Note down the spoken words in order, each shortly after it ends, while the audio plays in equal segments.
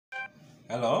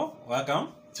Hello, welcome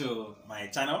to my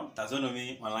channel,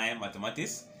 Taxonomy Online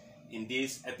Mathematics. In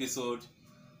this episode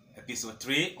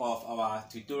 3 of our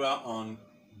tutorial on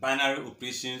binary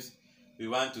operations, we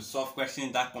want to solve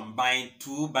questions that combine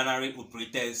two binary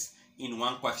operators in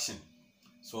one question.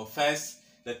 So first,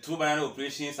 the two binary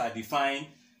operations are defined,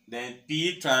 then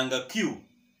P triangle Q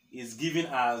is given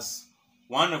as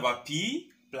 1 over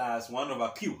P plus 1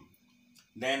 over Q.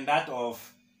 Then that of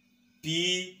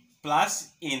P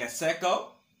plus in a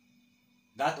circle,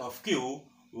 that of Q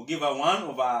will give a 1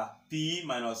 over P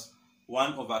minus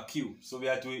 1 over Q. So we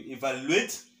have to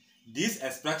evaluate this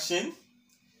expression,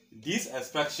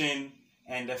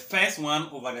 and the first one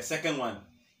over the second one.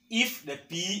 If the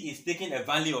P is taking a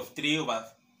value of 3 over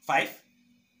 5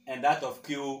 and that of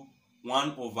Q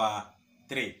 1 over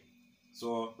 3.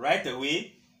 So right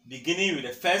away, beginning with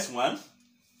the first one,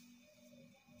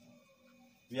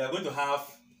 we are going to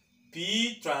have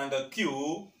P triangle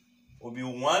Q will be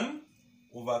 1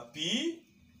 over P,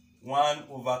 1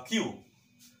 over Q.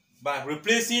 By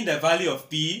replacing the value of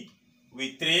P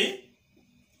with 3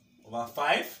 over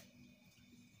 5,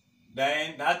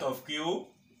 then that of Q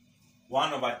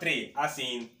 1 over 3, as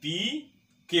in P,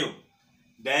 Q.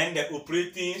 Then the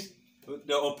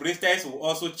operators will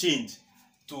also change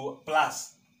to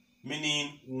plus,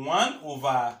 meaning 1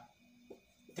 over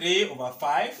 3 over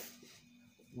 5,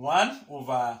 1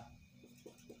 over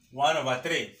 1 over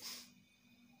 3.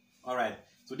 Alright,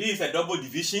 so this is a double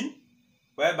division,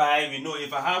 whereby we know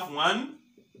if I have 1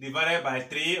 divided by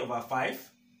 3 over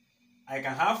 5, I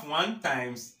can have 1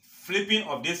 times flipping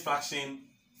of this fraction,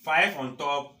 5 on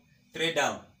top, 3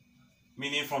 down.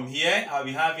 Meaning from here, I'll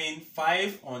be having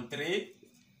 5 on 3.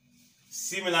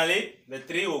 Similarly, the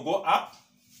 3 will go up.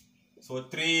 So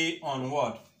 3 on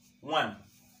what? 1.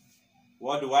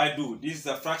 What do I do? This is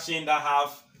a fraction that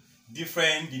have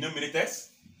different denominators.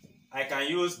 I can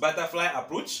use butterfly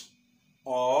approach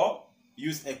or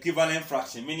use equivalent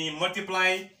fraction, meaning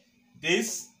multiply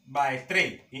this by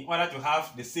 3 in order to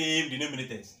have the same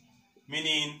denominators.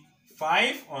 Meaning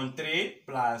 5 on 3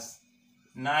 plus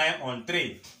 9 on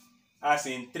 3. As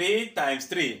in 3 times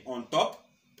 3 on top,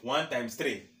 1 times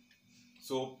 3.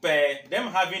 So per them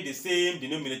having the same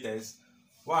denominators,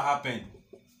 what happened?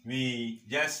 We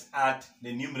just add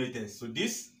the numerators. So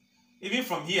this, even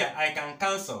from here, I can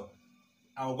cancel.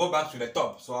 I will go back to the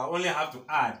top. So I only have to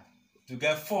add to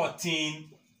get 14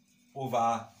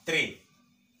 over 3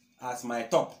 as my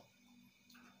top.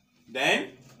 Then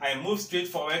I move straight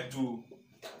forward to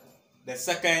the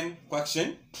second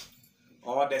question,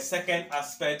 or the second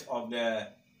aspect of the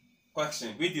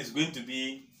question, which is going to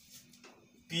be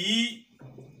P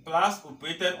plus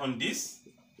operated on this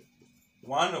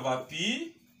 1 over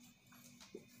P,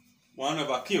 1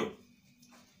 over Q.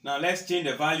 Now let's change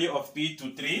the value of P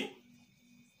to 3.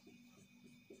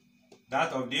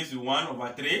 That of this is 1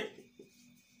 over 3.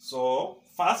 So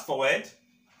fast forward,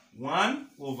 1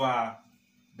 over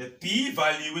the P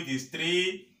value, which is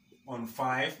 3 on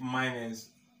 5, minus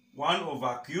 1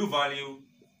 over Q value,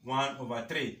 1 over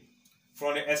 3.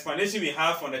 From the explanation we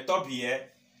have on the top here,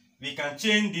 we can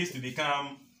change this to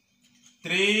become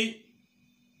 3,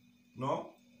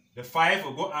 the 5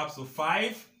 will go up, so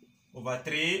 5 over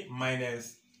 3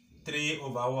 minus 3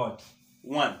 over what?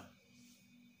 1.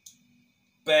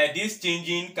 But this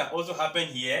changing can also happen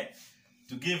here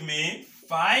to give me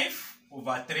 5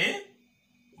 over 3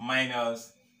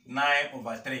 minus 9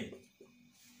 over 3.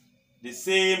 The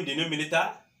same denominator,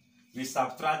 we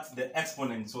subtract the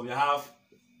exponent. So we have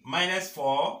minus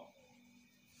 4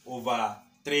 over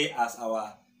 3 as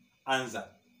our answer.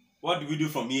 What do we do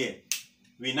from here?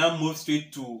 We now move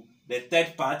straight to the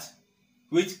third part,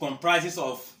 which comprises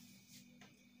of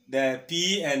the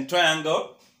P and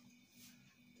triangle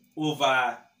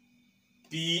over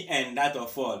P and that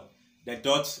of what? The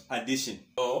dot addition.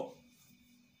 So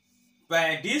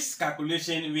by this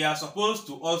calculation, we are supposed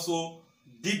to also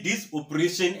do this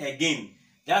operation again,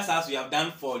 just as we have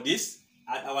done for this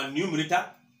at our numerator.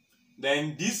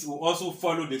 Then this will also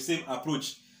follow the same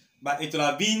approach, but it will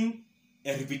have been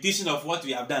a repetition of what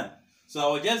we have done. So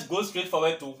I will just go straight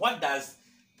forward to what does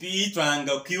P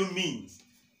triangle Q means.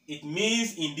 It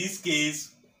means in this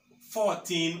case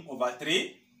 14 over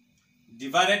 3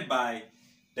 divided by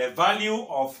the value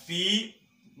of P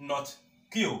not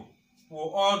Q will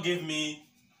all give me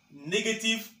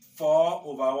negative 4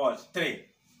 over what? 3.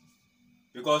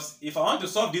 Because if I want to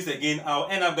solve this again, I'll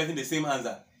end up getting the same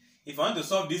answer. If I want to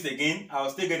solve this again, I'll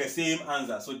still get the same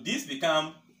answer. So this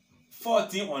becomes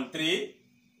 14 on 3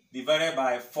 divided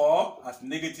by 4 as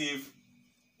negative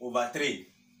over 3.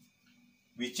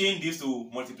 We change this to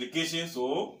multiplication,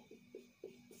 so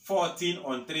 14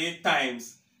 on 3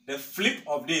 times The flip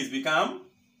of this become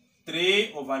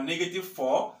 3 over negative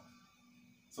 4.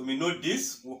 So we know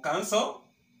this will cancel.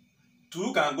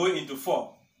 2 can go into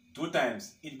 4 2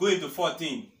 times. It go into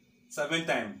 14 7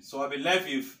 times. So I'll be left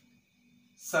with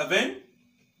 7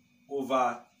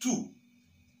 over 2.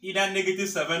 Either negative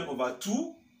 7 over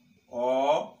 2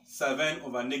 or 7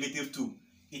 over negative 2.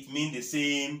 It means the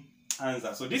same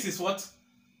answer. So this is what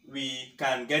we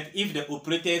can get if the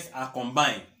operators are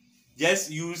combined.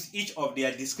 Just use each of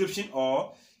their description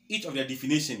or each of their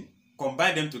definition.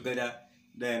 Combine them together,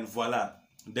 then voila,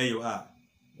 there you are.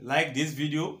 Like this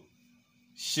video,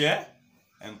 share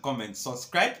and comment.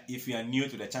 Subscribe if you are new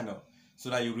to the channel so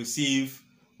that you receive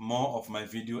more of my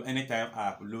video anytime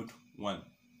I upload one.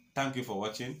 Thank you for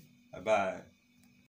watching. Bye bye.